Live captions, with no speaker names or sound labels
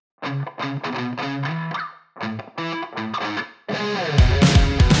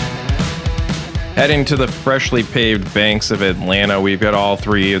Heading to the freshly paved banks of Atlanta, we've got all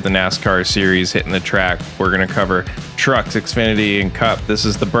three of the NASCAR series hitting the track. We're going to cover Trucks, Xfinity, and Cup. This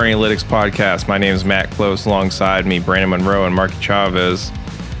is the Bernie Lytics podcast. My name is Matt Close. Alongside me, Brandon Monroe and Marky Chavez.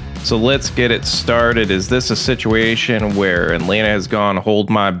 So let's get it started. Is this a situation where Atlanta has gone hold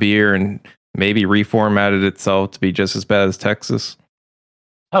my beer and maybe reformatted itself to be just as bad as Texas?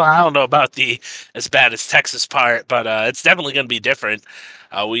 Oh, I don't know about the as bad as Texas part, but it's definitely going to be different.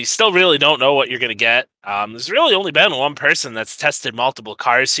 We still really don't know what you're going to get. There's really only been one person that's tested multiple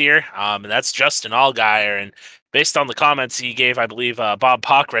cars here, and that's Justin Allgaier. And based on the comments he gave, I believe, Bob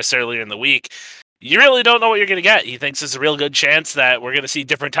Pockris earlier in the week, you really don't know what you're going to get. He thinks there's a real good chance that we're going to see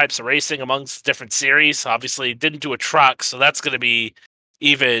different types of racing amongst different series. Obviously, didn't do a truck, so that's going to be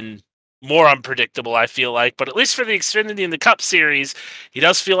even more unpredictable, I feel like. But at least for the Xfinity and the Cup series, he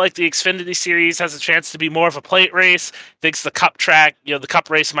does feel like the Xfinity series has a chance to be more of a plate race. Thinks the Cup track, the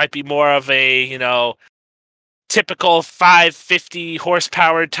Cup race might be more of a, typical 550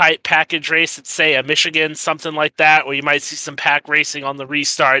 horsepower type package race at, say, a Michigan, something like that, where you might see some pack racing on the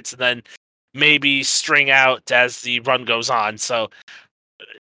restarts and then maybe string out as the run goes on. So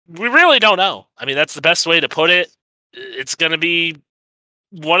we really don't know. I mean, that's the best way to put it. It's going to be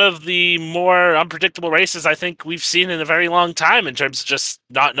one of the more unpredictable races I think we've seen in a very long time in terms of just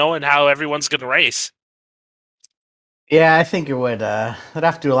not knowing how everyone's going to race. Yeah, I think it would. I'd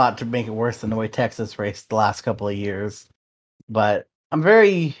have to do a lot to make it worse than the way Texas raced the last couple of years. But I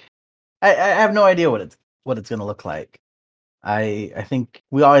have no idea what it's going to look like. I think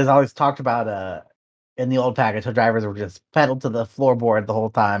we always talked about in the old package how drivers were just pedaled to the floorboard the whole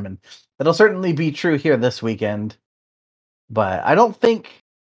time, and that'll certainly be true here this weekend. But I don't think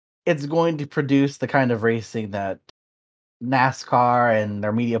it's going to produce the kind of racing that NASCAR and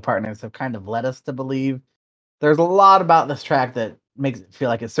their media partners have kind of led us to believe. There's a lot about this track that makes it feel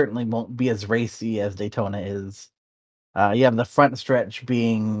like it certainly won't be as racy as Daytona is. You have the front stretch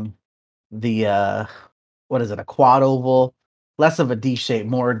being the, a quad oval, less of a D shape,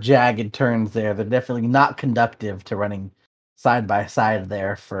 more jagged turns there. They're definitely not conductive to running side by side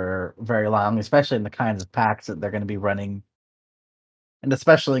there for very long, especially in the kinds of packs that they're going to be running. And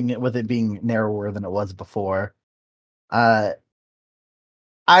especially with it being narrower than it was before. I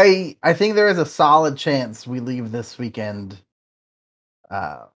think there is a solid chance we leave this weekend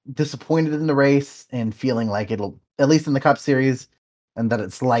disappointed in the race and feeling like it'll, at least in the Cup Series, and that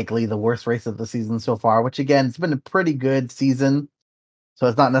it's likely the worst race of the season so far, which again, it's been a pretty good season. So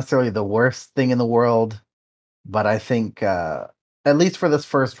it's not necessarily the worst thing in the world. But I think, at least for this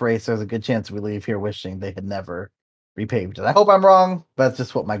first race, there's a good chance we leave here wishing they had never repaved it. I hope I'm wrong, but that's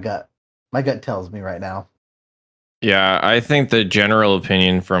just what my gut tells me right now. Yeah, I think the general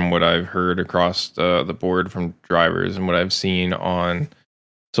opinion from what I've heard across the board from drivers and what I've seen on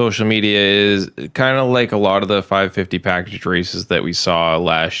social media is kind of like a lot of the 550 package races that we saw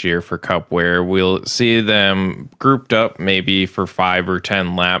last year for Cup, where we'll see them grouped up maybe for 5 or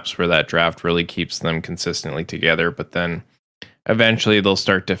 10 laps where that draft really keeps them consistently together, but then eventually they'll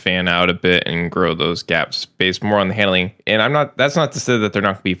start to fan out a bit and grow those gaps based more on the handling. And that's not to say that they're not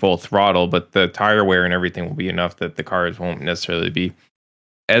going to be full throttle, but the tire wear and everything will be enough that the cars won't necessarily be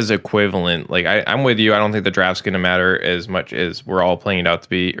as equivalent. Like I'm with you. I don't think the draft's going to matter as much as we're all playing it out to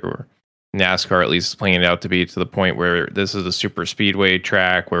be, or NASCAR at least is playing it out to be, to the point where this is a super speedway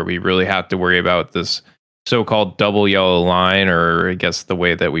track where we really have to worry about this so-called double yellow line, or I guess the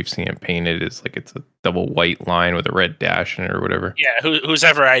way that we've seen it painted is like it's a double white line with a red dash in it or whatever. Yeah, whose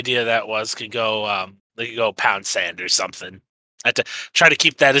ever idea that was could go they could go pound sand or something. I had to try to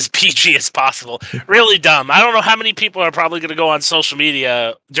keep that as PG as possible. Really dumb. I don't know how many people are probably going to go on social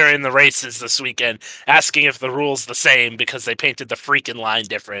media during the races this weekend asking if the rule's the same because they painted the freaking line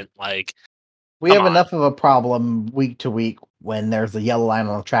different. Like, we have enough of a problem week to week when there's a yellow line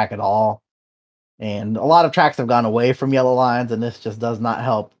on the track at all. And a lot of tracks have gone away from yellow lines, and this just does not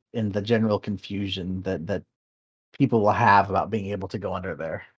help in the general confusion that people will have about being able to go under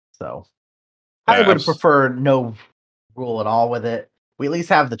there. So I would prefer no rule at all with it. We at least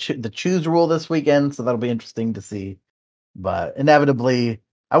have the choose rule this weekend, so that'll be interesting to see. But inevitably,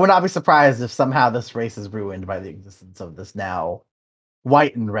 I would not be surprised if somehow this race is ruined by the existence of this now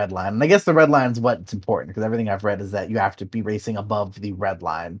white and red line. And I guess the red line is what's important, because everything I've read is that you have to be racing above the red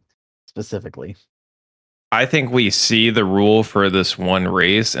line specifically. I think we see the rule for this one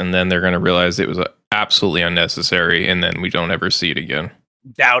race, and then they're going to realize it was absolutely unnecessary, and then we don't ever see it again.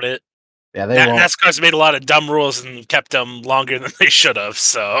 Doubt it. Yeah, NASCAR's made a lot of dumb rules and kept them longer than they should have.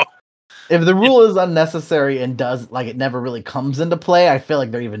 So If the rule is unnecessary and does like it never really comes into play, I feel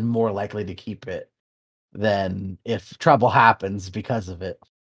like they're even more likely to keep it than if trouble happens because of it.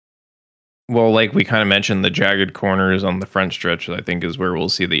 Well, like we kind of mentioned, the jagged corners on the front stretch, I think, is where we'll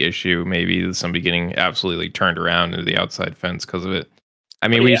see the issue. Maybe somebody getting absolutely turned around into the outside fence because of it. I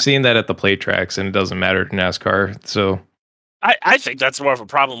But mean, yeah, we've seen that at the plate tracks, and it doesn't matter to NASCAR. So I think that's more of a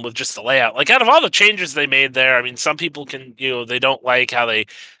problem with just the layout. Like out of all the changes they made there, I mean, some people can, they don't like how they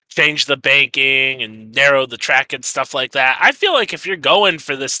changed the banking and narrowed the track and stuff like that. I feel like if you're going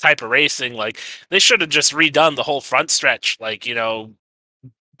for this type of racing, like they should have just redone the whole front stretch, like,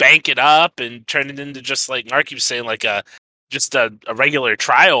 bank it up and turn it into just like Mark was saying, like a regular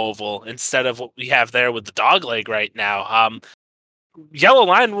tri-oval instead of what we have there with the dog leg right now. Yellow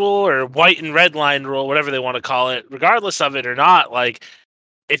line rule or white and red line rule, whatever they want to call it, regardless of it or not, like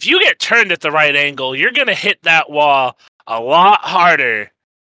if you get turned at the right angle, you're going to hit that wall a lot harder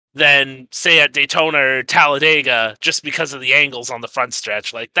than say at Daytona or Talladega just because of the angles on the front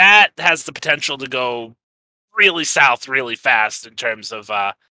stretch. Like that has the potential to go really south really fast in terms of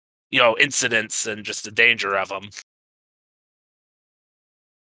incidents and just the danger of them.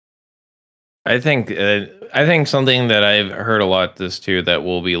 I think something that I've heard a lot this too that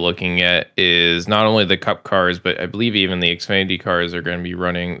we'll be looking at is not only the Cup cars, but I believe even the Xfinity cars are going to be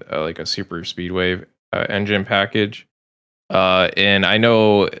running like a super speedway engine package. And I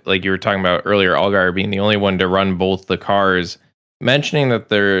know, like you were talking about earlier, Allgaier being the only one to run both the cars, mentioning that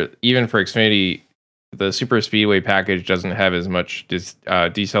they're even for Xfinity, the super speedway package doesn't have as much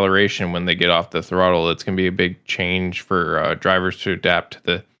deceleration when they get off the throttle. It's going to be a big change for drivers to adapt to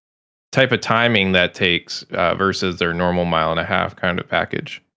the type of timing that takes versus their normal mile and a half kind of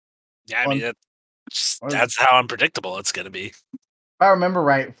package. Yeah, I Well, mean or that's how unpredictable it's going to be. if I remember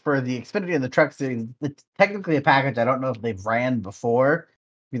right, for the Xfinity and the Truck Series, it's technically a package. I don't know if they've ran before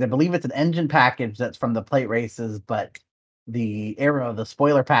because I believe it's an engine package that's from the plate races, but the aero, the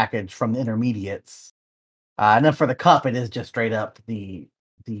spoiler package from the intermediates. And then for the Cup, it is just straight up the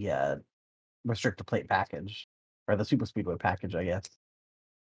restrictor plate package or the super speedway package, I guess.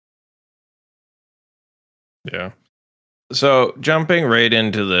 Yeah. So jumping right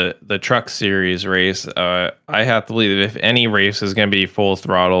into the truck series race, I have to believe if any race is going to be full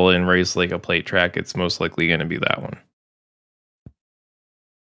throttle and race like a plate track, it's most likely going to be that one.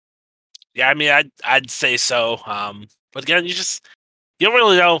 Yeah, I mean, I'd say so. But again, you don't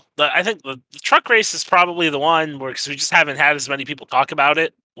really know. I think the truck race is probably the one where because we just haven't had as many people talk about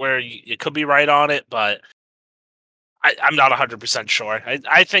it. Where you could be right on it, but I'm not 100% sure.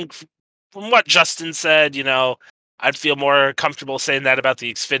 I think from what Justin said, I'd feel more comfortable saying that about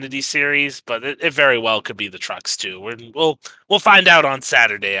the Xfinity series, but it very well could be the trucks too. We'll find out on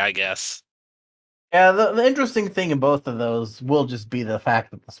Saturday, I guess. Yeah, the interesting thing in both of those will just be the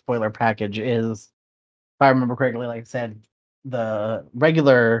fact that the spoiler package is, if I remember correctly, like I said, the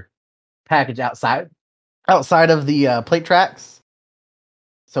regular package outside of the plate tracks.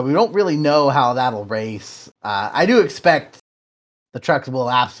 So we don't really know how that'll race. I do expect the trucks will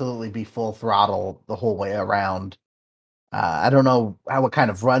absolutely be full throttle the whole way around. I don't know what kind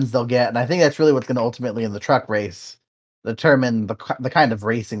of runs they'll get, and I think that's really what's going to ultimately in the truck race determine the kind of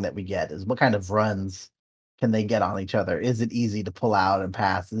racing that we get is what kind of runs can they get on each other. Is it easy to pull out and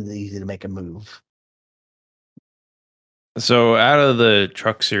pass? Is it easy to make a move? So out of the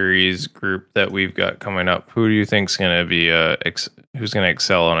truck series group that we've got coming up, who do you think's going to be who's going to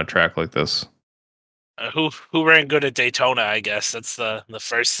excel on a track like this? Who ran good at Daytona? I guess that's the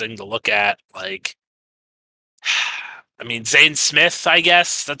first thing to look at. Like, I mean, Zane Smith. I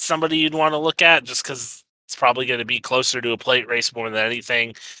guess that's somebody you'd want to look at just because it's probably going to be closer to a plate race more than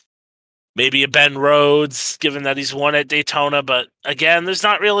anything. Maybe a Ben Rhodes, given that he's won at Daytona. But again, there's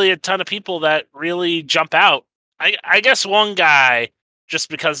not really a ton of people that really jump out. I guess one guy, just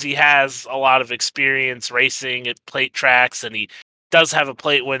because he has a lot of experience racing at plate tracks and he does have a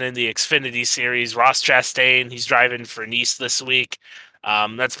plate win in the Xfinity series, Ross Chastain, he's driving for Nice this week.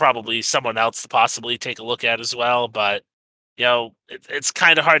 That's probably someone else to possibly take a look at as well. But, it's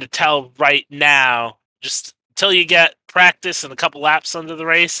kind of hard to tell right now, just until you get practice and a couple laps under the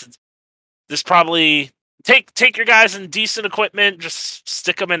race. There's probably take your guys in decent equipment, just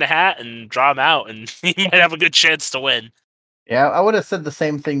stick them in a hat and draw them out, and you might have a good chance to win. Yeah, I would have said the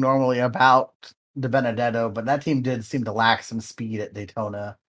same thing normally about De Benedetto, but that team did seem to lack some speed at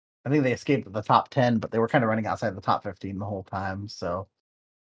Daytona. I think they escaped the top 10, but they were kind of running outside the top 15 the whole time. So,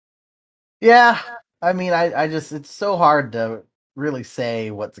 yeah, I mean, I just, it's so hard to really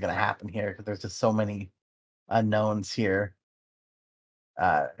say what's going to happen here because there's just so many unknowns here.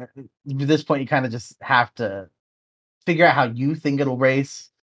 At this point, you kind of just have to figure out how you think it'll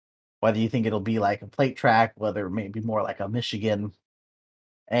race. whether you think it'll be like a plate track, whether it may be more like a Michigan,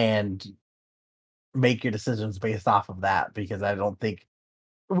 and make your decisions based off of that. Because I don't think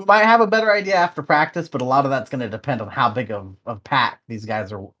we might have a better idea after practice, but a lot of that's going to depend on how big of pack these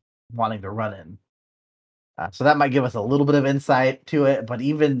guys are wanting to run in. So that might give us a little bit of insight to it. But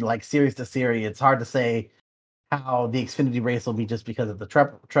even like series to series, it's hard to say how the Xfinity race will be just because of the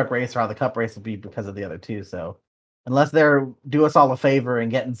truck race, or how the Cup race will be because of the other two. So unless they're do us all a favor and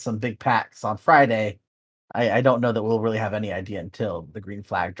getting some big packs on Friday, I don't know that we'll really have any idea until the green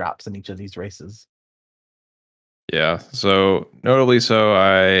flag drops in each of these races. Yeah. So notably,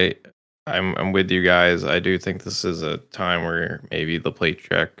 I'm with you guys. I do think this is a time where maybe the plate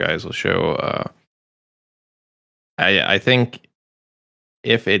track guys will show. I think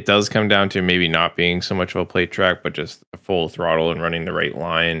if it does come down to maybe not being so much of a plate track, but just a full throttle and running the right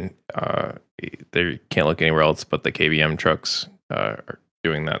line, they can't look anywhere else but the KBM trucks are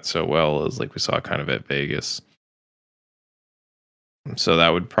doing that so well, as like we saw kind of at Vegas. So that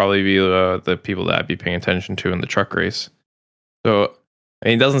would probably be the people that I'd be paying attention to in the truck race. So I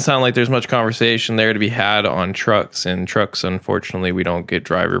mean, it doesn't sound like there's much conversation there to be had on trucks. And trucks, unfortunately, we don't get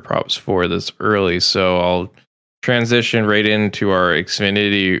driver props for this early. So I'll transition right into our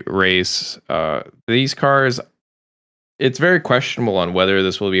Xfinity race. These cars, it's very questionable on whether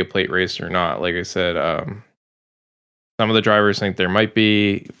this will be a plate race or not. Like I said, some of the drivers think there might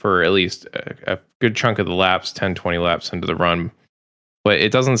be for at least a good chunk of the laps, 10, 20 laps into the run. But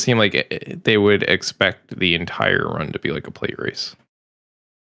it doesn't seem like they would expect the entire run to be like a plate race.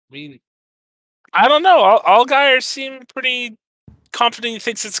 I mean, I don't know. All guys seem pretty confident he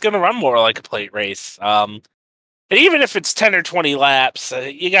thinks it's going to run more like a plate race. And even if it's 10 or 20 laps,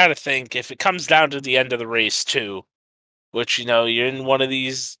 you got to think if it comes down to the end of the race too, which, you're in one of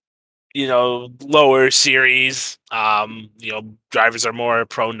these, lower series, drivers are more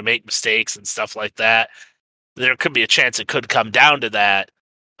prone to make mistakes and stuff like that. There could be a chance it could come down to that.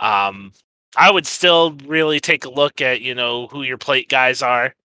 I would still really take a look at, who your plate guys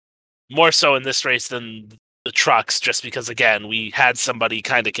are, more so in this race than the trucks, just because, again, we had somebody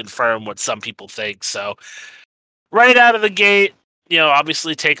kind of confirm what some people think. So right out of the gate,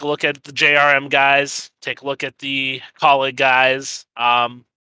 obviously take a look at the JRM guys, take a look at the colleague guys. And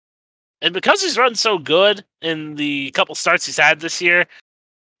because he's run so good in the couple starts he's had this year,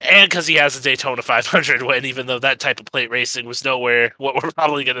 and because he has a Daytona 500 win, even though that type of plate racing was nowhere what we're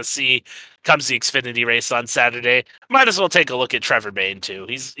probably going to see comes the Xfinity race on Saturday, might as well take a look at Trevor Bayne too.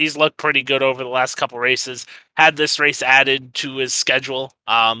 He's looked pretty good over the last couple races. Had this race added to his schedule,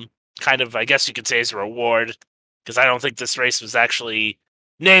 kind of, I guess you could say, as a reward, because I don't think this race was actually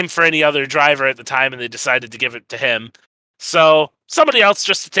named for any other driver at the time, and they decided to give it to him. So somebody else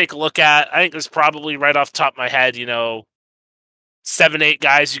just to take a look at. I think there's probably, right off the top of my head, 7, 8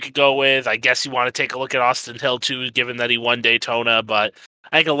 guys you could go with. I guess you want to take a look at Austin Hill too, given that he won Daytona. But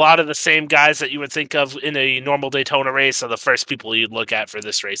I think a lot of the same guys that you would think of in a normal Daytona race are the first people you'd look at for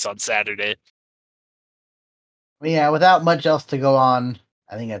this race on Saturday. Yeah, without much else to go on,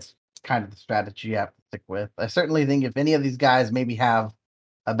 I think that's kind of the strategy you have to stick with. I certainly think if any of these guys maybe have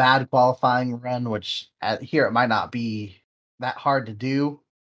a bad qualifying run, which here it might not be that hard to do,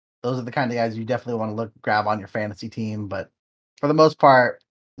 those are the kind of guys you definitely want to grab on your fantasy team. But for the most part,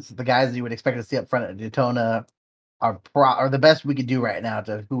 the guys you would expect to see up front at Daytona are the best we could do right now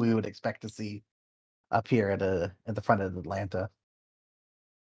to who we would expect to see up here at the front of Atlanta.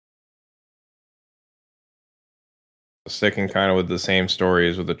 Sticking kind of with the same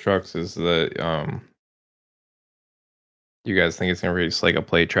stories with the trucks is that you guys think it's going to race like a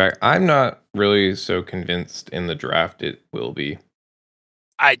plate track. I'm not really so convinced in the draft it will be.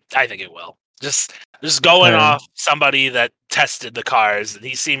 I think it will. Just going off somebody that tested the cars, and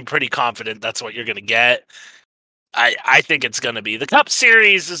he seemed pretty confident that's what you're going to get. I think it's going to be. The Cup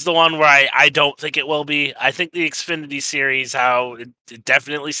Series is the one where I don't think it will be. I think the Xfinity Series, how it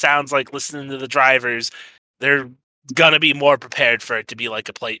definitely sounds like, listening to the drivers, they're going to be more prepared for it to be like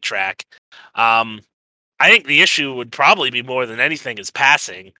a plate track. I think the issue would probably be, more than anything, is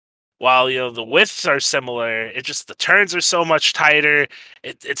passing. While the widths are similar, it just, the turns are so much tighter.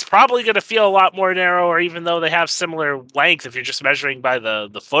 It's probably going to feel a lot more narrower, even though they have similar length if you're just measuring by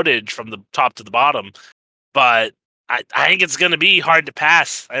the footage from the top to the bottom. But I think it's going to be hard to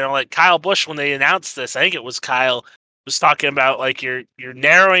pass. I know, like Kyle Busch, when they announced this, I think it was Kyle, was talking about, like, you're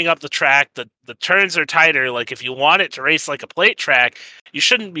narrowing up the track. The turns are tighter. Like, if you want it to race like a plate track, you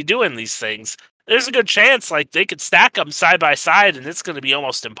shouldn't be doing these things. There's a good chance, like, they could stack them side by side, and it's going to be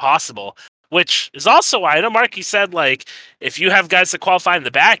almost impossible. Which is also why, I know Marky said, like, if you have guys that qualify in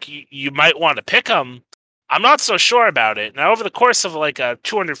the back, you might want to pick them. I'm not so sure about it. Now, over the course of like a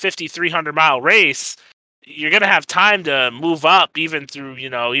 250, 300 mile race, you're going to have time to move up even through,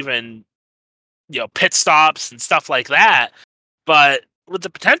 pit stops and stuff like that. But with the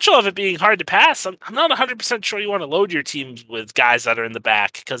potential of it being hard to pass, I'm not 100% sure you want to load your teams with guys that are in the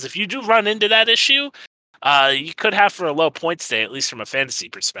back. Because if you do run into that issue, you could have for a low point stay, at least from a fantasy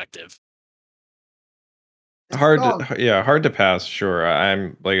perspective. Hard hard to pass, sure.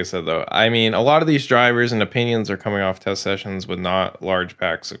 I'm like I said though. I mean, a lot of these drivers and opinions are coming off test sessions with not large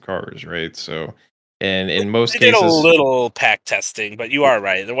packs of cars, right? So, and in most They did a cases, little pack testing, but you are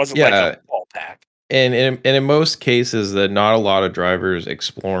right. There wasn't like a yeah, full pack. and in most cases, that not a lot of drivers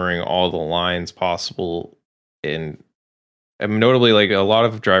exploring all the lines possible, and notably, like a lot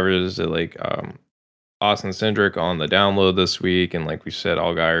of drivers that Austin Cindric on the download this week, and like we said,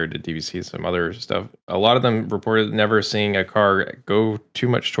 Allgaier did DVC and some other stuff. A lot of them reported never seeing a car go too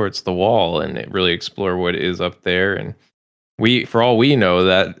much towards the wall and really explore what is up there. And for all we know,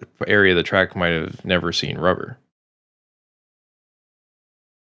 that area of the track might have never seen rubber.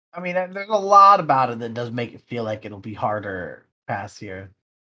 I mean, there's a lot about it that does make it feel like it'll be harder pass here.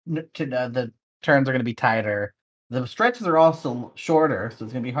 The turns are going to be tighter. The stretches are also shorter, so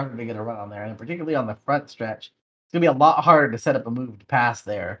it's going to be harder to get a run on there, and particularly on the front stretch, it's going to be a lot harder to set up a move to pass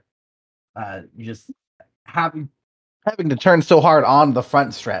there. You just having to turn so hard on the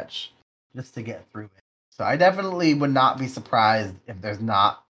front stretch just to get through it. So I definitely would not be surprised if there's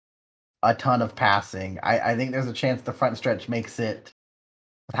not a ton of passing. I think there's a chance the front stretch makes it,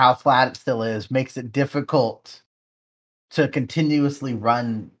 with how flat it still is, makes it difficult to continuously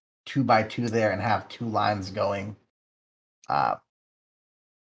run 2x2 there and have two lines going.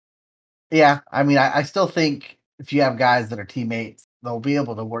 Yeah, I mean, I still think if you have guys that are teammates, they'll be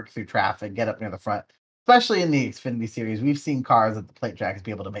able to work through traffic, get up near the front. Especially in the Xfinity series, we've seen cars at the plate tracks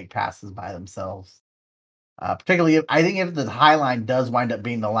be able to make passes by themselves. Particularly, I think if the high line does wind up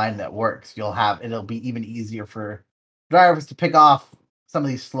being the line that works, it'll be even easier for drivers to pick off some of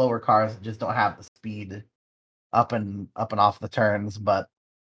these slower cars that just don't have the speed up and off the turns. But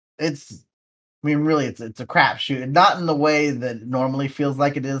really, it's a crapshoot, and not in the way that it normally feels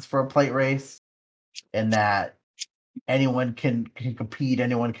like it is for a plate race, in that anyone can compete,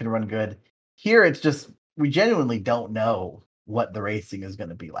 anyone can run good. Here, it's just we genuinely don't know what the racing is going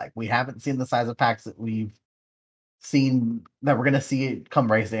to be like. We haven't seen the size of packs that we've seen that we're going to see it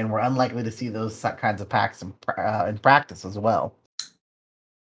come racing, and we're unlikely to see those kinds of packs in practice as well.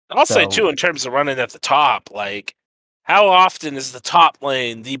 I'll say too, in terms of running at the top, like how often is the top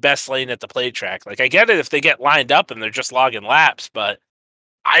lane the best lane at the play track? Like I get it if they get lined up and they're just logging laps, but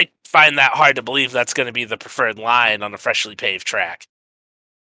I find that hard to believe that's going to be the preferred line on a freshly paved track.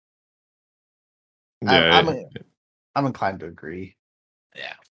 Yeah, I'm inclined to agree.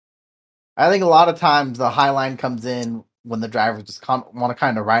 Yeah. I think a lot of times the high line comes in when the drivers just want to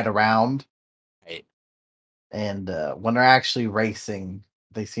kind of ride around. Right. And when they're actually racing,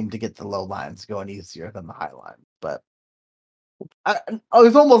 they seem to get the low lines going easier than the high line. But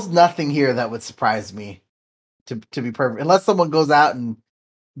there's almost nothing here that would surprise me, to be perfect. Unless someone goes out and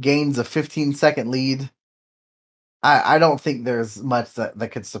gains a 15-second lead, I don't think there's much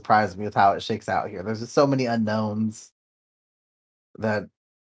that could surprise me with how it shakes out here. There's just so many unknowns that,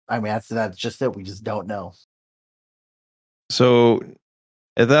 I mean, that's just it. We just don't know. So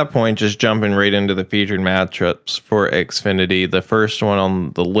at that point, just jumping right into the featured matchups for Xfinity, the first one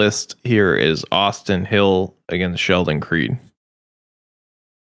on the list here is Austin Hill against Sheldon Creed.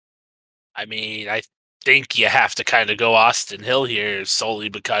 I mean, I think you have to kind of go Austin Hill here solely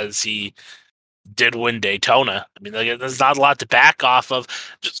because he did win Daytona. I mean, there's not a lot to back off of.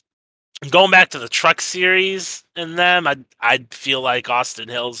 Just going back to the truck series in them, I'd feel like Austin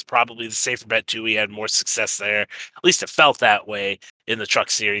Hill's probably the safer bet too. He had more success there. At least it felt that way in the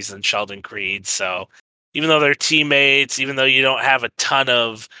truck series than Sheldon Creed. So even though they're teammates, even though you don't have a ton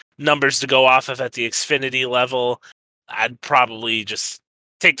of numbers to go off of at the Xfinity level, I'd probably just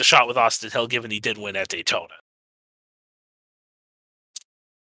take the shot with Austin Hill, given he did win at Daytona.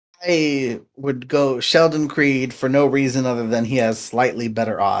 I would go Sheldon Creed for no reason other than he has slightly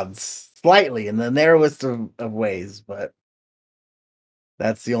better odds. Slightly, in the narrowest of ways, but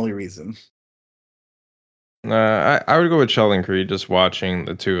that's the only reason. I would go with Sheldon Creed. Just watching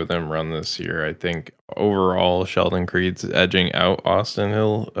the two of them run this year, I think overall Sheldon Creed's edging out Austin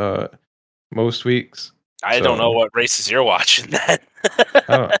Hill most weeks. I don't know what races you're watching then.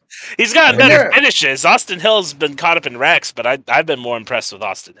 Oh, He's gotten maybe- better finishes. Austin Hill's been caught up in wrecks, but I've been more impressed with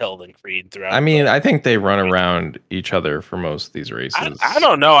Austin Hill than Creed throughout. I mean, I think they run around each other for most of these races. I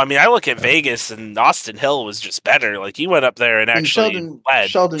don't know. I mean, I look at Vegas and Austin Hill was just better. Like he went up there and actually led.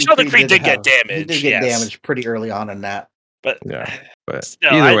 Sheldon Creed did get damaged. He did get damaged pretty early on in that. But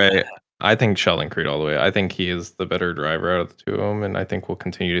still, either way, I think Sheldon Creed all the way. I think he is the better driver out of the two of them, and I think we'll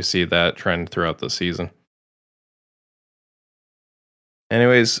continue to see that trend throughout the season.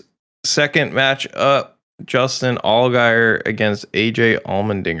 Anyways, second match up, Justin Allgaier against AJ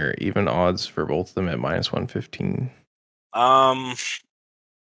Allmendinger. Even odds for both of them at -115.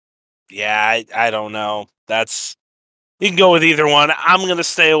 Yeah, I don't know. You can go with either one. I'm gonna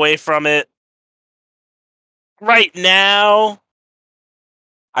stay away from it. Right now,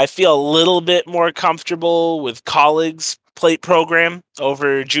 I feel a little bit more comfortable with Colleague's plate program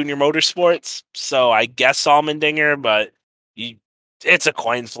over Junior Motorsports. So I guess Allmendinger, but it's a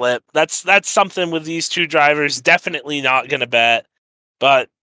coin flip. That's something with these two drivers. Definitely not going to bet. But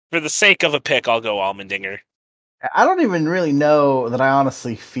for the sake of a pick, I'll go Allmendinger. I don't even really know that I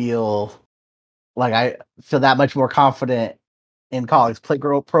honestly feel like I feel that much more confident in Colleague's plate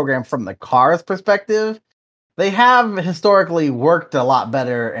program from the car's perspective. They have historically worked a lot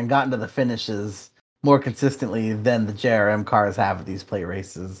better and gotten to the finishes more consistently than the JRM cars have at these plate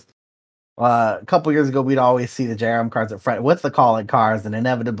races. A couple years ago, we'd always see the JRM cars at front with the Colleague cars, and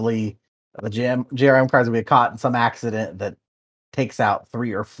inevitably the JRM cars would get caught in some accident that takes out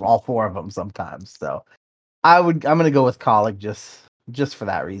three or all four of them sometimes. So I'm going to go with Colleague just for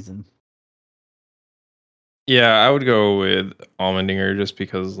that reason. Yeah, I would go with Allmendinger just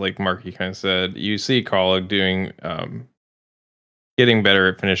because, like Marky kind of said, you see Colleague doing getting better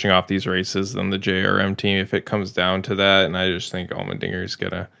at finishing off these races than the JRM team if it comes down to that, and I just think Allmendinger is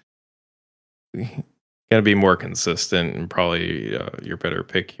gonna be more consistent and probably your better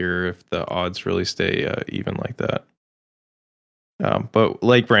pick here if the odds really stay even like that. But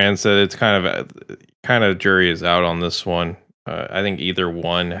like Brand said, it's kind of jury is out on this one. I think either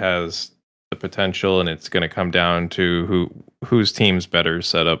one has the potential, and it's going to come down to whose team's better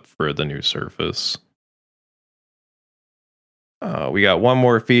set up for the new surface. We got one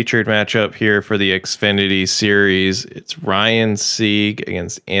more featured matchup here for the Xfinity Series. It's Ryan Sieg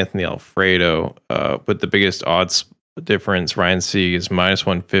against Anthony Alfredo. But the biggest odds difference, Ryan Sieg is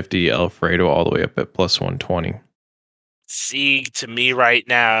 -150, Alfredo all the way up at +120. Sieg to me right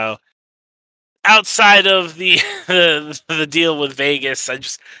now, outside of the the deal with Vegas, I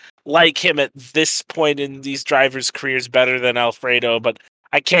just like him at this point in these drivers' careers better than Alfredo, but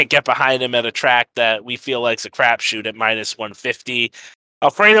I can't get behind him at a track that we feel like's a crapshoot at -150.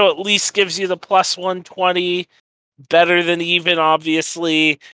 Alfredo at least gives you the +120, better than even,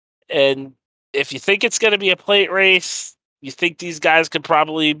 obviously. And if you think it's going to be a plate race, you think these guys could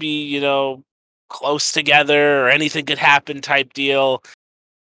probably be, close together or anything could happen type deal.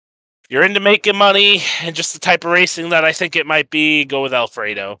 If you're into making money and just the type of racing that I think it might be, go with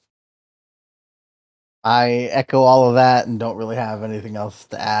Alfredo. I echo all of that and don't really have anything else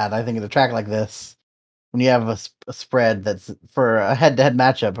to add. I think in a track like this, when you have a spread that's for a head-to-head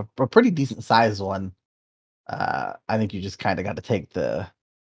matchup, a pretty decent sized one, I think you just kind of got to take the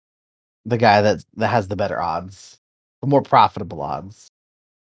guy that has the better odds, the more profitable odds.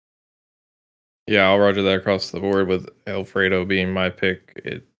 Yeah, I'll roger that across the board with Alfredo being my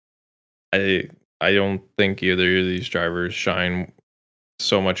pick. I don't think either of these drivers shine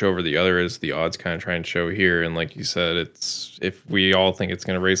so much over the other as the odds kind of try and show here. And like you said, it's if we all think it's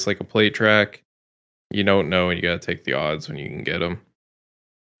going to race like a plate track, you don't know, and you got to take the odds when you can get them.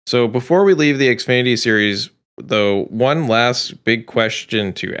 So before we leave the Xfinity Series, though, one last big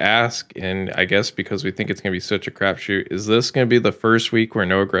question to ask, and I guess because we think it's going to be such a crapshoot, is this going to be the first week where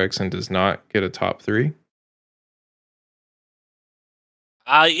Noah Gragson does not get a top three?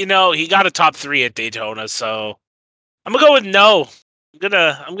 He got a top 3 at Daytona, so I'm gonna go with no.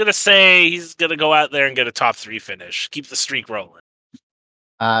 I'm gonna say he's gonna go out there and get a top 3 finish. Keep the streak rolling.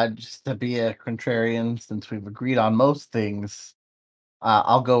 Just to be a contrarian, since we've agreed on most things,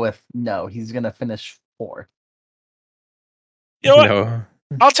 I'll go with no. He's gonna finish 4th. You know what? No.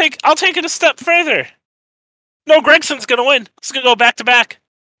 I'll take it a step further. No, Gregson's gonna win. He's gonna go back to back.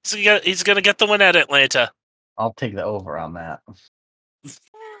 He's gonna get the win at Atlanta. I'll take the over on that.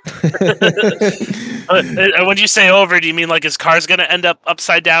 When you say over, do you mean like his car's gonna end up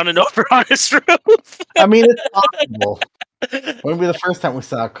upside down and over on his roof? I mean, it's possible. Wouldn't be the first time we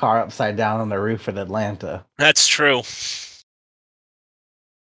saw a car upside down on the roof in Atlanta. That's true.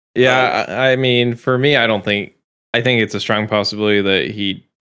 Yeah, I mean, for me, I think it's a strong possibility that he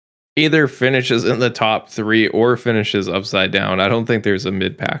either finishes in the top 3 or finishes upside down. I don't think there's a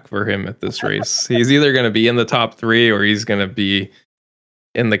mid pack for him at this race. He's either going to be in the top 3 or he's going to be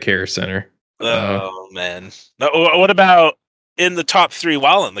in the care center. Oh man. No, what about in the top 3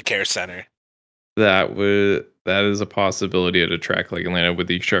 while in the care center? That is a possibility at a track like Atlanta with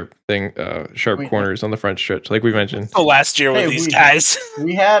these sharp corners on the front stretch, like we mentioned. So last year with these guys.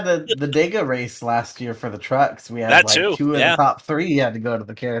 We had the Dega race last year for the trucks. We had That like too, 2 of yeah. the top 3 had to go to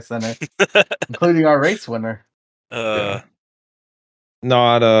the care center, including our race winner. Yeah.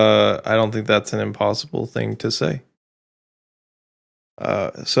 I don't think that's an impossible thing to say.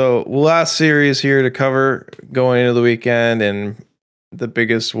 So last series here to cover going into the weekend, and the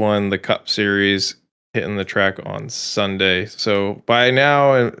biggest one, the Cup Series, hitting the track on Sunday. So by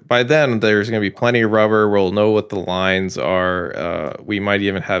then, there's going to be plenty of rubber. We'll know what the lines are. We might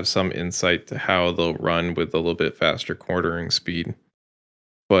even have some insight to how they'll run with a little bit faster quartering speed.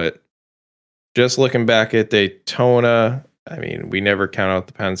 But just looking back at Daytona, I mean, we never count out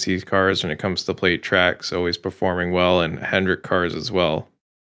the Penske cars when it comes to plate tracks, always performing well, and Hendrick cars as well.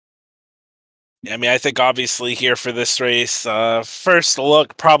 I mean, I think obviously here for this race, first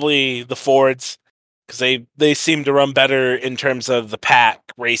look, probably the Fords, because they seem to run better in terms of the pack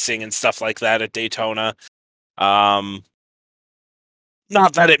racing and stuff like that at Daytona. Not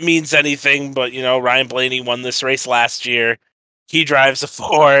that it means anything, but Ryan Blaney won this race last year. He drives a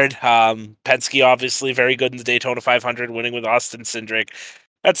Ford. Penske obviously very good in the Daytona 500, winning with Austin Cindric.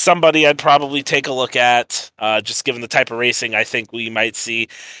 That's somebody I'd probably take a look at, just given the type of racing I think we might see.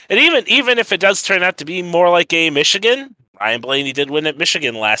 And even if it does turn out to be more like a Michigan, Ryan Blaney did win at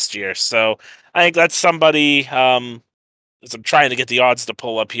Michigan last year. So I think that's somebody, as I'm trying to get the odds to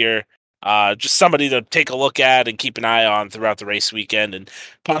pull up here, just somebody to take a look at and keep an eye on throughout the race weekend and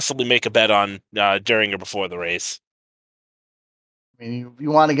possibly make a bet on during or before the race. I mean, you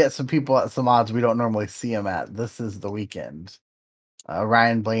want to get some people at some odds we don't normally see them at. This is the weekend.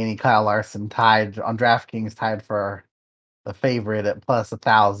 Ryan Blaney, Kyle Larson tied on DraftKings, tied for the favorite at plus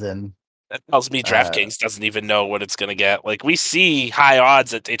 1,000. That tells me DraftKings doesn't even know what it's going to get. Like, we see high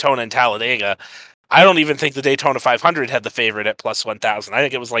odds at Daytona and Talladega. I don't even think the Daytona 500 had the favorite at plus 1,000. I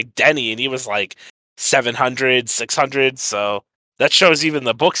think it was like Denny, and he was like 700, 600. So that shows even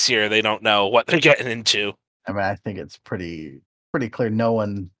the books here, they don't know what they're getting into. I mean, I think it's pretty clear no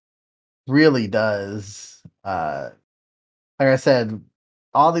one really does. Like I said,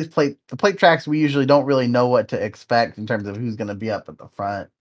 all these plate tracks, we usually don't really know what to expect in terms of who's going to be up at the front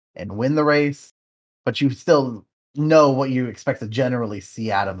and win the race, but you still know what you expect to generally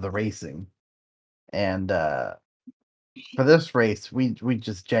see out of the racing. And for this race, we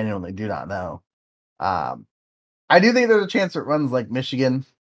just genuinely do not know. I do think there's a chance it runs like Michigan,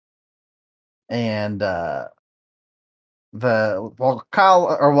 and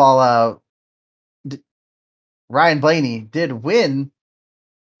Ryan Blaney did win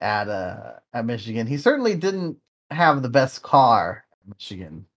at Michigan, he certainly didn't have the best car at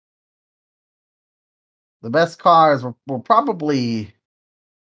Michigan. The best cars were probably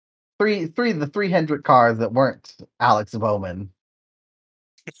three of the 300 cars that weren't Alex Bowman,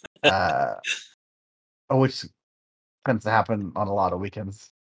 which tends to happen on a lot of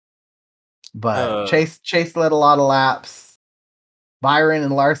weekends. But Chase led a lot of laps. Byron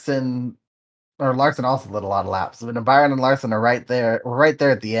and Larson, or Larson also led a lot of laps. But Byron and Larson are right there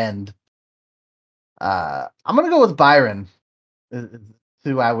at the end. I'm gonna go with Byron,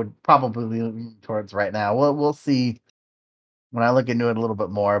 who I would probably lean towards right now. We'll see when I look into it a little bit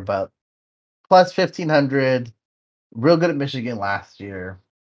more. But plus 1,500, real good at Michigan last year.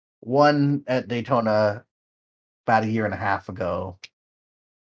 Won at Daytona about a year and a half ago.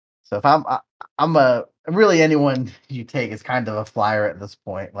 So if I'm really anyone you take is kind of a flyer at this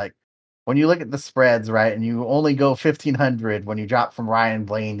point. Like when you look at the spreads, right, and you only go 1,500 when you drop from Ryan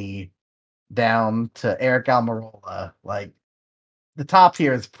Blaney down to Eric Almirola, like the top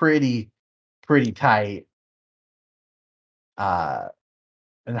tier is pretty tight.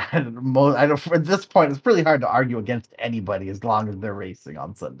 And I don't at this point it's really hard to argue against anybody as long as they're racing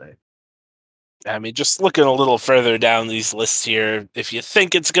on Sunday. I mean, just looking a little further down these lists here, if you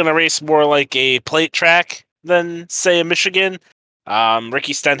think it's going to race more like a plate track than, say, a Michigan,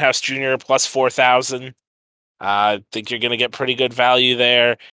 Ricky Stenhouse Jr. plus 4,000. I think you're going to get pretty good value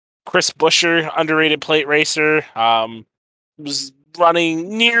there. Chris Buescher, underrated plate racer, was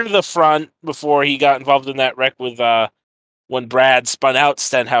running near the front before he got involved in that wreck with when Brad spun out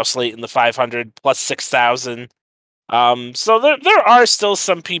Stenhouse late in the 500, plus 6,000. So there are still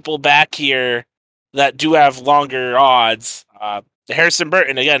some people back here that do have longer odds. Harrison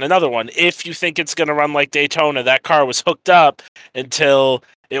Burton, again, another one. If you think it's going to run like Daytona, that car was hooked up until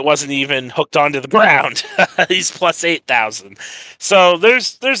it wasn't even hooked onto the ground. He's plus 8,000. So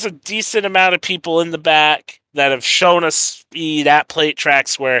there's a decent amount of people in the back that have shown us speed at plate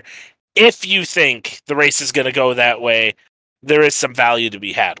tracks where if you think the race is going to go that way, there is some value to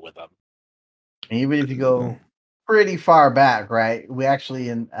be had with them. Even if you go pretty far back, right? We actually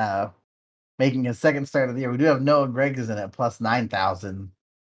in making a second start of the year, we do have Noah Gragson at plus 9,000.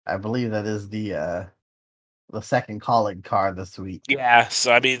 I believe that is the second colleague car this week. Yeah,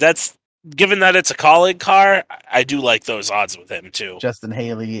 so I mean that's given that it's a colleague car, I do like those odds with him too. Justin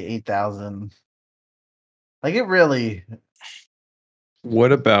Haley 8,000. Like it really.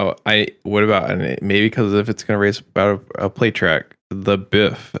 What about and maybe because if it's going to race about a plate track, the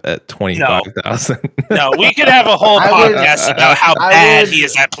Biff at 25,000. No, we could have a whole podcast about how bad he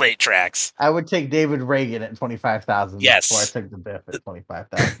is at plate tracks. I would take David Reagan at 25,000. Yes, before I took the Biff at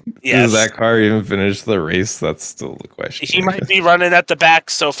 25,000. Yes. Does that car even finish the race? That's still the question. He might be running at the back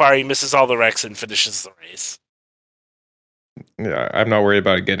so far. He misses all the wrecks and finishes the race. Yeah, I'm not worried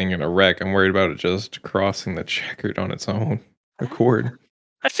about it getting in a wreck. I'm worried about it just crossing the checkered on its own accord.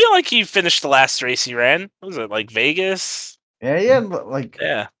 I feel like he finished the last race he ran. What was it, like Vegas? Yeah,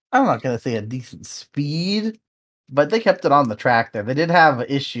 I'm not gonna say a decent speed, but they kept it on the track there. They did have an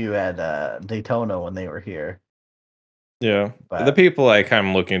issue at Daytona when they were here. Yeah, but the people like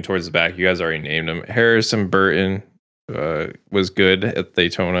I'm looking towards the back. You guys already named them. Harrison Burton was good at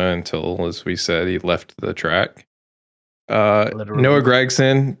Daytona until, as we said, he left the track. Noah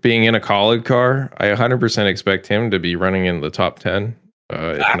Gragson being in a colleague car, I 100% expect him to be running in the top 10.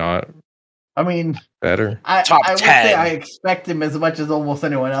 If not, I mean, better. I would say I expect him as much as almost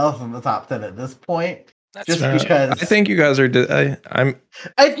anyone else in the top 10 at this point. Because I think you guys are. I'm.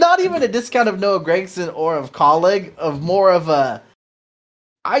 It's not even a discount of Noah Gragson or of colleague, of more of a.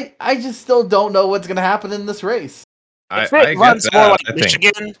 I just still don't know what's going to happen in this race. If it runs more like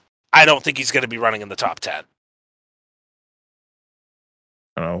Michigan, I don't think he's going to be running in the top 10.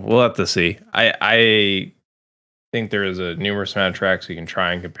 We'll have to see. I think there is a numerous amount of tracks we can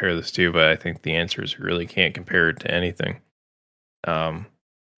try and compare this to, but I think the answer is we really can't compare it to anything.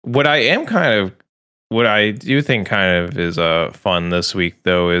 What I do think kind of is fun this week,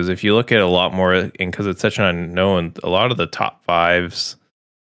 though, is if you look at a lot more, and because it's such an unknown, a lot of the top fives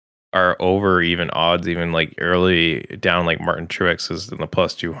are over even odds, even like early down, like Martin Truex is in the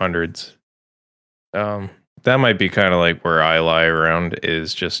plus 200s. That might be kind of like where I lie around,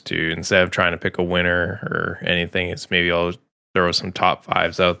 is just to, instead of trying to pick a winner or anything, it's maybe I'll throw some top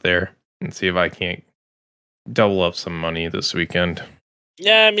fives out there and see if I can't double up some money this weekend.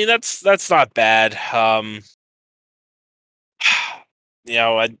 Yeah, I mean that's not bad. We'll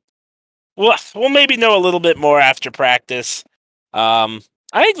maybe know a little bit more after practice. I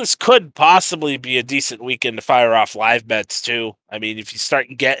think this could possibly be a decent weekend to fire off live bets too. I mean, if you start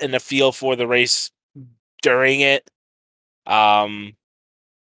getting a feel for the race during it, that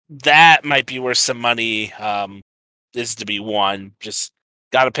might be where some money is to be won. Just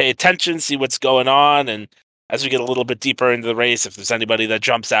got to pay attention, see what's going on, and as we get a little bit deeper into the race, if there's anybody that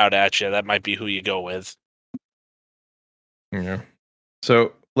jumps out at you, that might be who you go with. Yeah.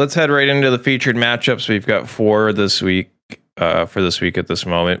 So let's head right into the featured matchups. We've got 4 this week. For this week at this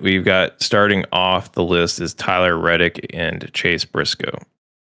moment, we've got, starting off the list is Tyler Reddick and Chase Briscoe.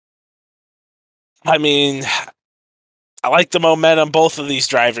 I mean, I like the momentum both of these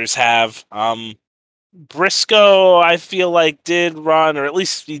drivers have. Briscoe, I feel like, did run, or at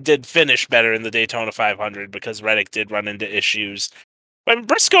least he did finish better in the Daytona 500 because Reddick did run into issues. But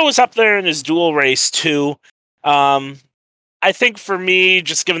Briscoe was up there in his dual race too. I think for me,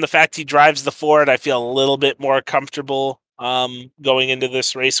 just given the fact he drives the Ford, I feel a little bit more comfortable going into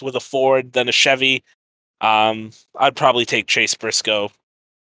this race with a Ford than a Chevy. I'd probably take Chase Briscoe.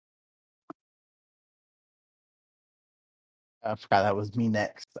 I forgot that was me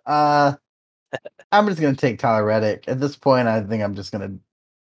next. I'm just going to take Tyler Reddick. At this point, I think I'm just going to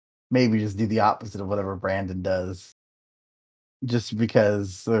maybe just do the opposite of whatever Brandon does. Just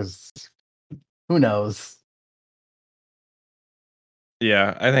because who knows?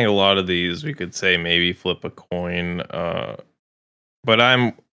 Yeah, I think a lot of these we could say maybe flip a coin. But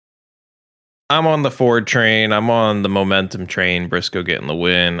I'm on the Ford train. I'm on the momentum train. Briscoe getting the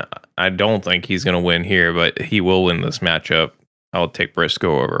win. I don't think he's going to win here, but he will win this matchup. I'll take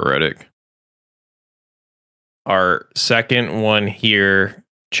Briscoe over Reddick. Our second one here,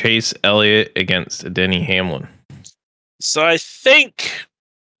 Chase Elliott against Denny Hamlin. So I think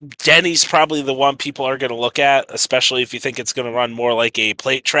Denny's probably the one people are going to look at, especially if you think it's going to run more like a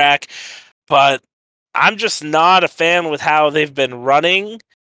plate track. But I'm just not a fan with how they've been running.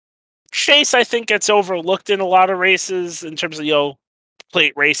 Chase, I think, gets overlooked in a lot of races in terms of,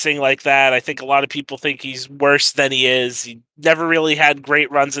 plate racing like that. I think a lot of people think he's worse than he is. He never really had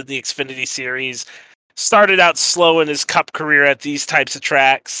great runs in the Xfinity Series. Started out slow in his Cup career at these types of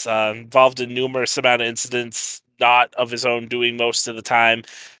tracks. Involved in numerous amount of incidents, not of his own doing most of the time.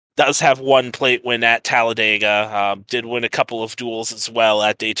 Does have one plate win at Talladega. Did win a couple of duels as well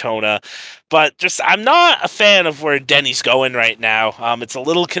at Daytona, but just I'm not a fan of where Denny's going right now. It's a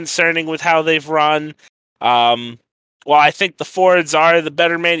little concerning with how they've run. While I think the Fords are the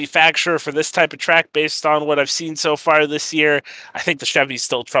better manufacturer for this type of track based on what I've seen so far this year, I think the Chevys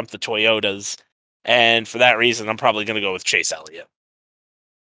still trump the Toyotas, and for that reason, I'm probably going to go with Chase Elliott.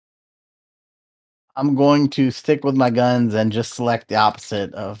 I'm going to stick with my guns and just select the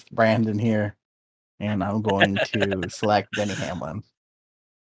opposite of Brandon here, and I'm going to select Denny Hamlin.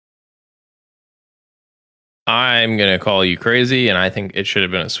 I'm going to call you crazy, and I think it should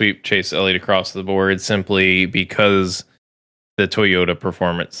have been a sweep Chase Elliott across the board simply because the Toyota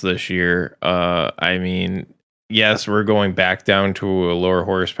performance this year. I mean, yes, we're going back down to a lower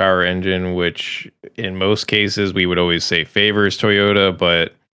horsepower engine, which in most cases we would always say favors Toyota,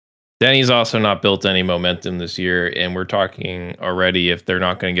 but Denny's also not built any momentum this year, and we're talking already if they're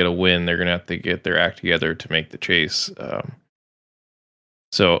not going to get a win, they're going to have to get their act together to make the chase.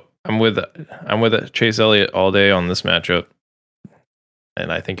 So I'm with Chase Elliott all day on this matchup,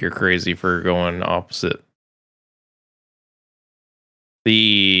 and I think you're crazy for going opposite.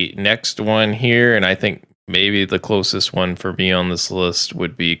 The next one here, and I think maybe the closest one for me on this list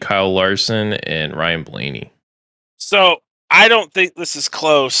would be Kyle Larson and Ryan Blaney. So I don't think this is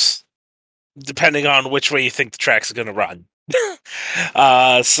close, depending on which way you think the track's going to run.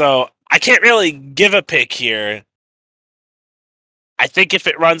 So I can't really give a pick here. I think if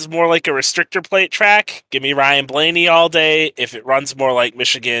it runs more like a restrictor plate track, give me Ryan Blaney all day. If it runs more like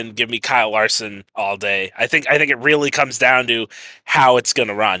Michigan, give me Kyle Larson all day. I think it really comes down to how it's going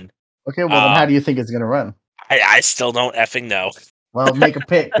to run. Okay, well then how do you think it's gonna run? I still don't effing know. Well, make a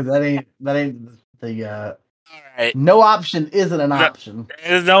pick because that ain't the All right. no option isn't an option.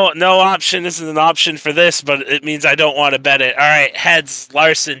 No option isn't an option for this, but it means I don't want to bet it. All right, heads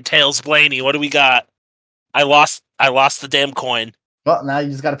Larson, tails Blaney. What do we got? I lost the damn coin. Well, now you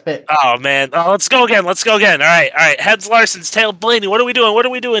just got to pick. Oh man. Oh, let's go again. All right. Heads Larson's, tail Blaney. What are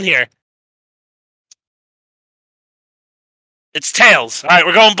we doing here? It's tails. All right,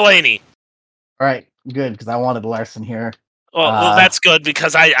 we're going Blaney. All right, good because I wanted Larson here. Well, that's good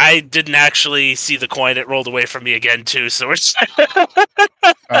because I didn't actually see the coin. It rolled away from me again too. So we're. All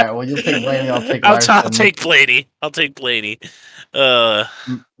right. Well, you'll take Blaney. I'll take Larson. I'll take Blaney.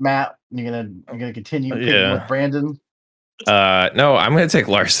 Matt, you're gonna continue picking with Brandon. No, I'm gonna take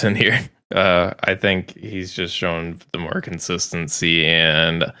Larson here. I think he's just shown the more consistency,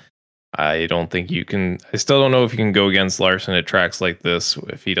 and I don't think you can. I still don't know if you can go against Larson at tracks like this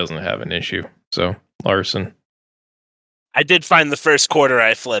if he doesn't have an issue. So Larson. I did find the first quarter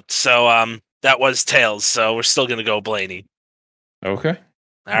I flipped, so that was tails. So we're still gonna go Blaney. Okay.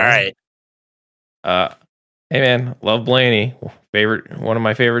 All right. Hey man, love Blaney. One of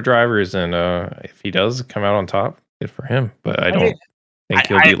my favorite drivers, and if he does come out on top, good for him. But I don't think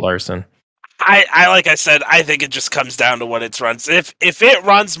he'll beat Larson. I like I said, I think it just comes down to what it runs. If it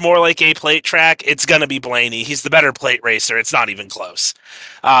runs more like a plate track, it's gonna be Blaney. He's the better plate racer. It's not even close.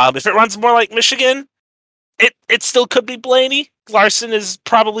 If it runs more like Michigan, it still could be Blaney. Larson is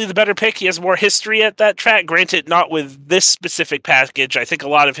probably the better pick. He has more history at that track. Granted, not with this specific package. I think a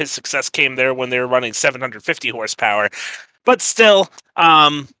lot of his success came there when they were running 750 horsepower. But still,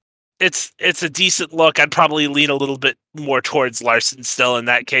 it's a decent look. I'd probably lean a little bit more towards Larson still in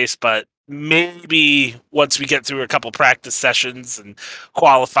that case, but maybe once we get through a couple practice sessions and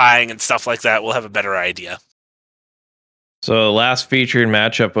qualifying and stuff like that, we'll have a better idea. So last featured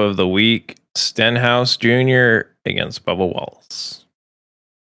matchup of the week, Stenhouse Jr. against Bubba Wallace.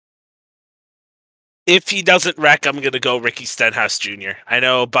 If he doesn't wreck, I'm going to go Ricky Stenhouse Jr. I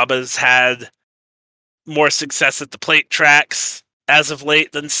know Bubba's had more success at the plate tracks as of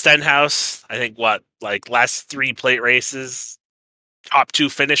late than Stenhouse. I think last 3 plate races, top 2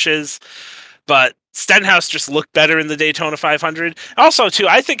 finishes. But Stenhouse just looked better in the Daytona 500. Also, too,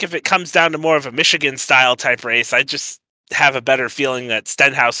 I think if it comes down to more of a Michigan-style type race, I just have a better feeling that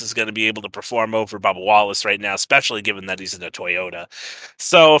Stenhouse is going to be able to perform over Bubba Wallace right now, especially given that he's in a Toyota.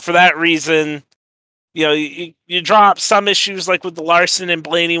 So for that reason, you drop some issues like with the Larson and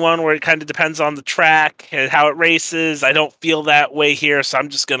Blaney one where it kind of depends on the track and how it races. I don't feel that way here, so I'm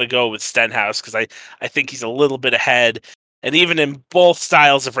just going to go with Stenhouse because I think he's a little bit ahead. And even in both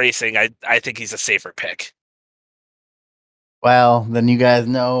styles of racing, I think he's a safer pick. Well, then you guys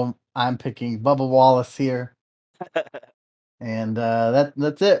know I'm picking Bubba Wallace here, and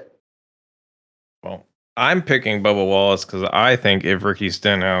that's it. Well, I'm picking Bubba Wallace because I think if Ricky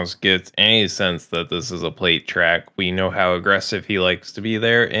Stenhouse gets any sense that this is a plate track, we know how aggressive he likes to be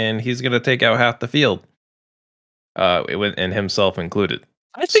there, and he's going to take out half the field, and himself included.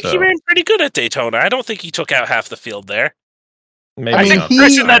 I think he ran pretty good at Daytona. I don't think he took out half the field there. Maybe I think the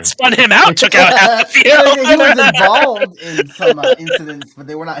person that spun him out took out half the field. He was involved in some incidents, but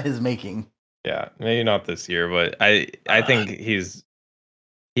they were not his making. Yeah, maybe not this year, but I think he's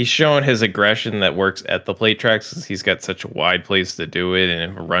shown his aggression that works at the plate tracks because he's got such a wide place to do it,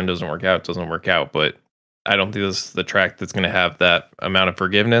 and if a run doesn't work out, it doesn't work out. But I don't think this is the track that's going to have that amount of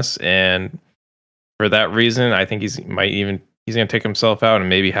forgiveness, and for that reason, I think he's going to take himself out and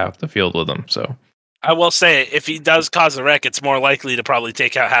maybe half the field with him. So I will say, if he does cause a wreck, it's more likely to probably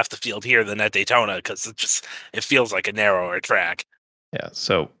take out half the field here than at Daytona because it feels like a narrower track. Yeah,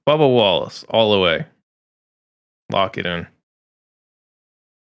 so Bubba Wallace all the way. Lock it in.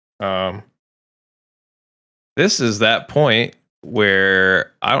 This is that point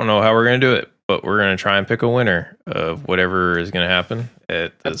where I don't know how we're going to do it, but we're going to try and pick a winner of whatever is going to happen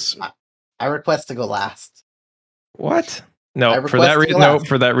at this. I request to go last. What? No, for that reason. No,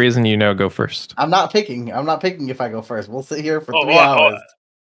 for that reason, go first. I'm not picking if I go first. We'll sit here for 3 hours.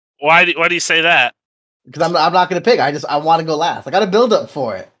 Why do you say that? Because I'm not going to pick. I want to go last. I got to build up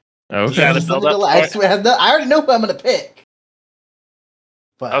for it. Okay. I already know who I'm going to pick.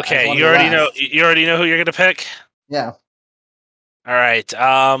 But okay, you already know who you're going to pick? Yeah. All right.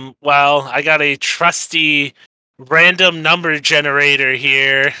 Well, I got a trusty random number generator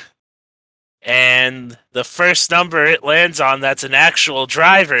here. And the first number it lands on that's an actual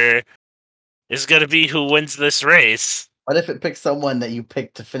driver is going to be who wins this race. What if it picks someone that you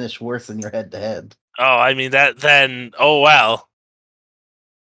picked to finish worse in your head-to-head? Oh, I mean, oh well.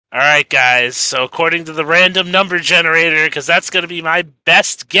 All right, guys. So according to the random number generator, because that's going to be my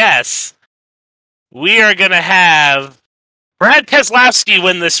best guess, we are going to have Brad Keselowski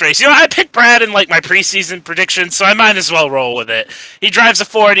win this race. I picked Brad in my preseason prediction, so I might as well roll with it. He drives a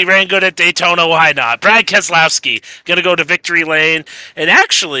Ford. He ran good at Daytona. Why not? Brad Keselowski going to go to victory lane. And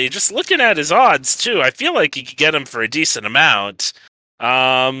actually, just looking at his odds, too, I feel like you could get him for a decent amount.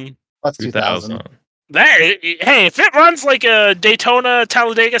 That's 2,000. Hey, if it runs like a Daytona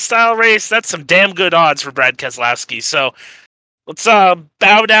Talladega style race, that's some damn good odds for Brad Keselowski. So let's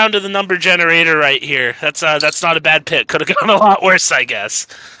bow down to the number generator right here. That's not a bad pick. Could have gone a lot worse, I guess.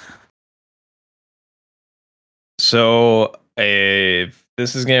 So if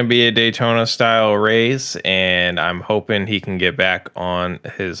this is going to be a Daytona style race, and I'm hoping he can get back on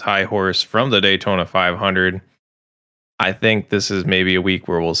his high horse from the Daytona 500. I think this is maybe a week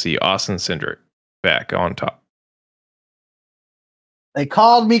where we'll see Austin Cindric back on top. They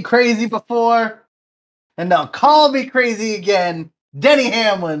called me crazy before, and they'll call me crazy again. Denny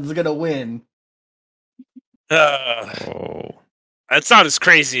Hamlin's gonna win. That's not as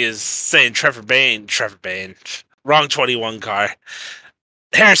crazy as saying Trevor Bayne. Wrong 21 car.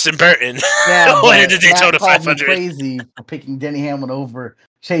 Harrison Burton. Yeah, winning the Daytona 500. Crazy for picking Denny Hamlin over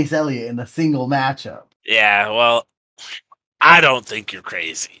Chase Elliott in a single matchup. Yeah, well, I don't think you're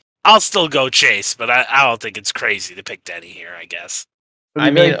crazy. I'll still go Chase, but I don't think it's crazy to pick Denny here, I guess. I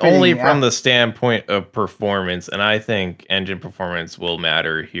mean, only from the standpoint of performance, and I think engine performance will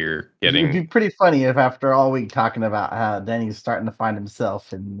matter here. It'd be pretty funny if after all week talking about how Denny's starting to find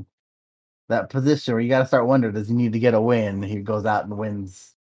himself in that position where you got to start wondering, does he need to get a win? He goes out and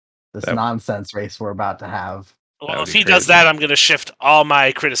wins this nonsense race we're about to have. Well, if he does that, I'm going to shift all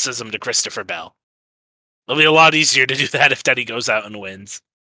my criticism to Christopher Bell. It'll be a lot easier to do that if Denny goes out and wins.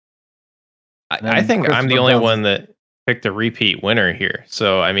 I think I'm the only one that picked a repeat winner here.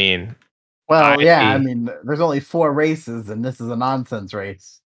 So, I mean... Well, there's only 4 races, and this is a nonsense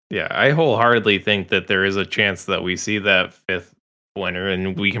race. Yeah, I wholeheartedly think that there is a chance that we see that 5th winner,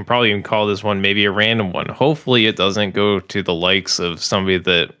 and we can probably even call this one maybe a random one. Hopefully it doesn't go to the likes of somebody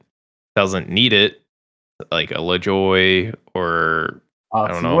that doesn't need it, like a LaJoy or... I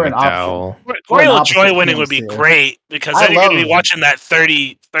don't know, McDowell. Corey LaJoy winning would be great because then you're going to be watching that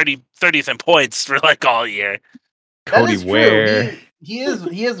 30th in points for all year. Cody Ware. He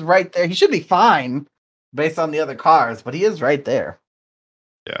is right there. He should be fine based on the other cars, but he is right there.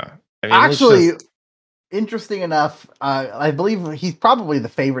 Yeah. Actually, interesting enough, I believe he's probably the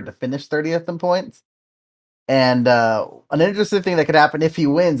favorite to finish 30th in points. And an interesting thing that could happen if he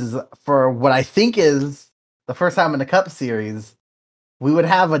wins is for what I think is the first time in the Cup Series, we would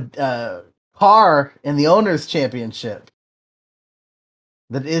have a car in the Owners' Championship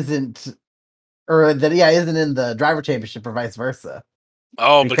that isn't, or that isn't in the driver championship or vice versa.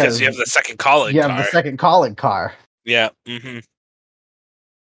 Oh, because you have the second calling You car. have the second calling car. Yeah. Mm-hmm.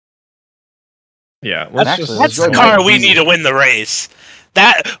 Yeah, That's the car we need to win the race.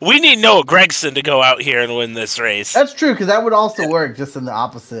 That we need Noah Gregson to go out here and win this race. That's true, because that would also work just in the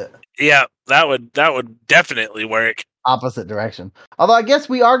opposite. Yeah, that would definitely work. Opposite direction. Although I guess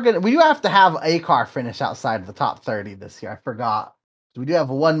we do have to have a car finish outside the top 30 this year. I forgot. We do have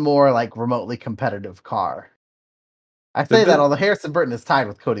one more like remotely competitive car. I say that although Harrison Burton is tied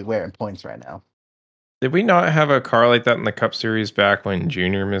with Cody Ware in points right now. Did we not have a car like that in the Cup Series back when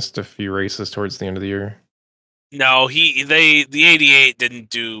Junior missed a few races towards the end of the year? No, the 88 didn't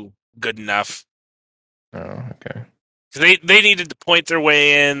do good enough. Oh, okay. They needed to point their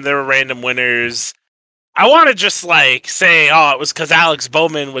way in. There were random winners. I want to just like say, it was because Alex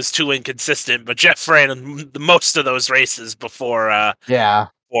Bowman was too inconsistent, but Jeff ran most of those races before.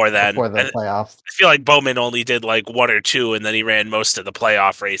 Before then, before the playoffs. I feel like Bowman only did like one or two, and then he ran most of the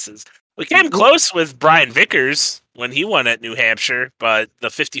playoff races. We came close with Brian Vickers when he won at New Hampshire, but the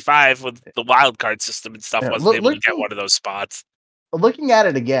 55 with the wild card system and stuff wasn't able to get one of those spots. Looking at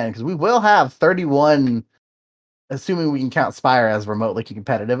it again, because we will have 31, assuming we can count Spire as remotely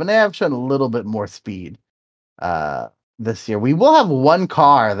competitive, and they have shown a little bit more speed this year. We will have one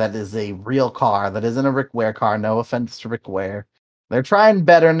car that is a real car that isn't a Rick Ware car. No offense to Rick Ware. They're trying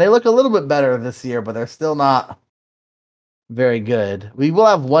better, and they look a little bit better this year, but they're still not very good. We will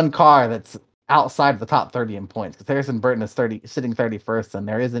have one car that's outside the top 30 in points, because Harrison Burton is sitting 31st, and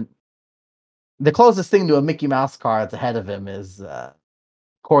there isn't the closest thing to a Mickey Mouse car that's ahead of him is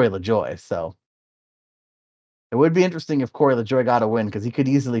Corey LaJoy. So it would be interesting if Corey LaJoy got a win, because he could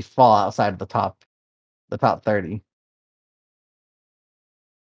easily fall outside of the top 30.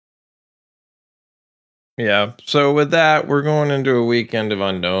 Yeah. So with that, we're going into a weekend of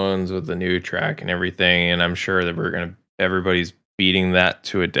unknowns with the new track and everything, and I'm sure that everybody's beating that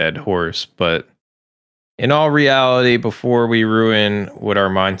to a dead horse. But in all reality, before we ruin what our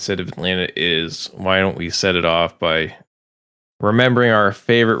mindset of Atlanta is, why don't we set it off by remembering our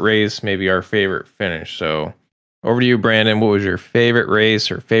favorite race, maybe our favorite finish? So over to you, Brandon. What was your favorite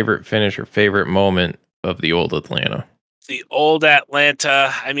race or favorite finish or favorite moment of the old Atlanta? The old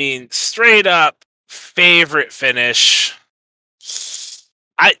Atlanta, I mean, straight up favorite finish.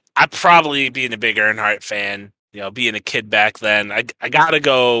 I probably being a big Earnhardt fan, being a kid back then, I gotta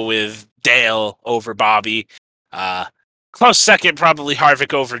go with Dale over Bobby. Close second, probably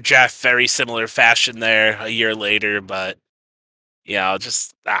Harvick over Jeff. Very similar fashion there a year later, but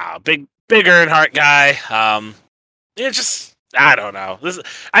just big Earnhardt guy. I don't know.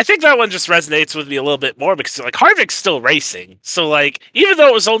 I think that one just resonates with me a little bit more because like Harvick's still racing, so like even though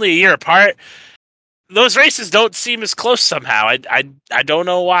it was only a year apart, those races don't seem as close somehow. I don't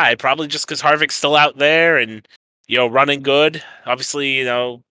know why. Probably just because Harvick's still out there and running good. Obviously,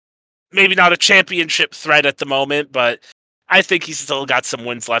 maybe not a championship threat at the moment, but I think he's still got some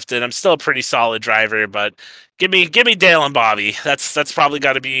wins left in him. Still a pretty solid driver, but give me Dale and Bobby. That's probably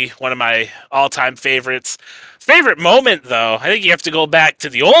got to be one of my all-time favorites. Favorite moment though, I think you have to go back to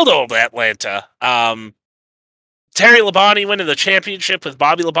the old Atlanta. Terry Labonte winning the championship with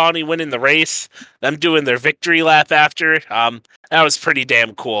Bobby Labonte winning the race, them doing their victory lap after. That was pretty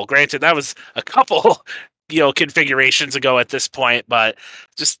damn cool. Granted, that was a couple, configurations ago at this point, but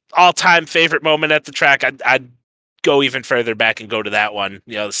just all-time favorite moment at the track. I'd go even further back and go to that one.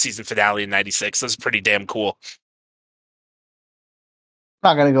 The season finale in '96. That was pretty damn cool. I'm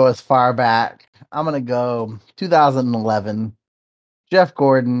not gonna go as far back. I'm gonna go 2011. Jeff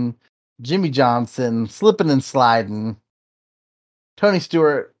Gordon, Jimmy Johnson, slipping and sliding. Tony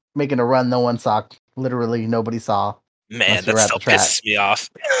Stewart making a run no one saw. Literally nobody saw. Man, that still pisses me off.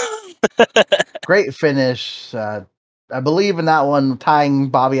 Great finish. I believe in that one, tying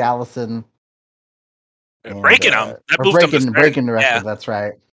Bobby Allison. Breaking him. Breaking the record. Yeah. That's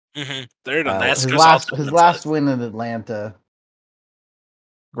right. Mm-hmm. Third on NASCAR's his last win in Atlanta.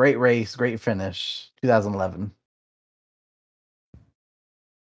 Great race, great finish. 2011.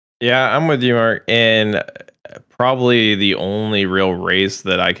 Yeah, I'm with you, Mark. And probably the only real race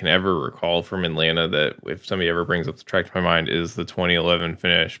that I can ever recall from Atlanta that if somebody ever brings up the track to my mind is the 2011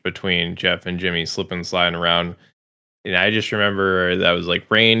 finish between Jeff and Jimmy slipping sliding around. And I just remember that was like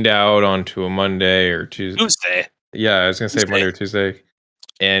rained out onto a Monday or Tuesday. Yeah, I was going to say Monday or Tuesday.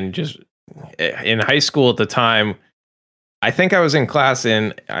 And just in high school at the time, I think I was in class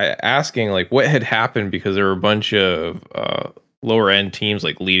and asking like what had happened because there were a bunch of lower end teams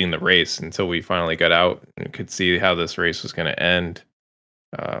like leading the race until we finally got out and could see how this race was going to end.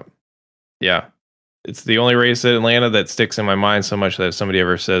 Yeah, it's the only race at Atlanta that sticks in my mind so much that if somebody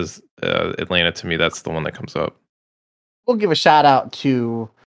ever says Atlanta to me, that's the one that comes up. We'll give a shout out to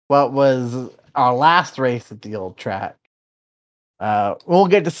what was our last race at the old track. We'll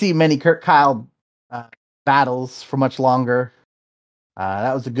get to see many Kurt Kyle battles for much longer.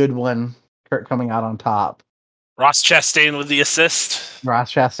 That was a good one. Kurt coming out on top. Ross Chastain with the assist.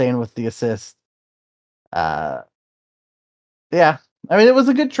 Yeah, I mean, it was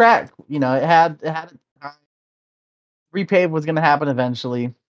a good track. You know, it had repave was going to happen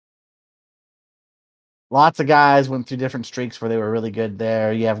eventually. Lots of guys went through different streaks where they were really good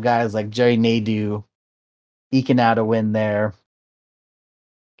there. You have guys like Jerry Nadeau eking out a win there.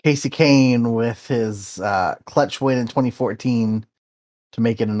 Casey Kane with his clutch win in 2014 to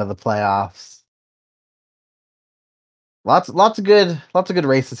make it into the playoffs. Lots of good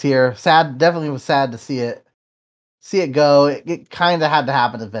races here. Definitely was sad to see it go. It kind of had to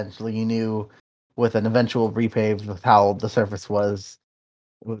happen eventually. You knew with an eventual repave with how the surface was,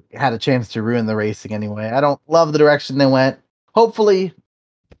 had a chance to ruin the racing anyway. I don't love the direction they went. Hopefully,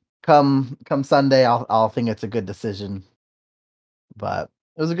 come Sunday, I'll think it's a good decision. But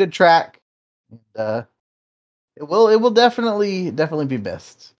it was a good track. And, it will definitely be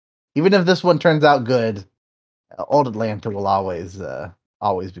missed. Even if this one turns out good, Old Atlanta will always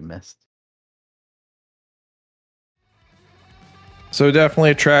be missed. So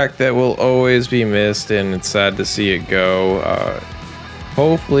definitely a track that will always be missed, and it's sad to see it go.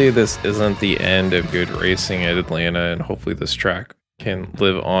 Hopefully this isn't the end of good racing at Atlanta, and hopefully this track can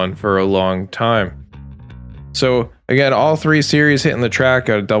live on for a long time. So again, all three series hitting the track.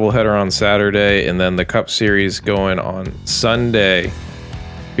 Got a doubleheader on Saturday, and then the Cup Series going on Sunday.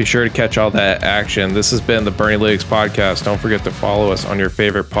 Be sure to catch all that action. This has been the Bernie Lytics Podcast. Don't forget to follow us on your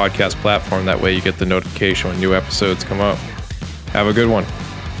favorite podcast platform. That way you get the notification when new episodes come up. Have a good one.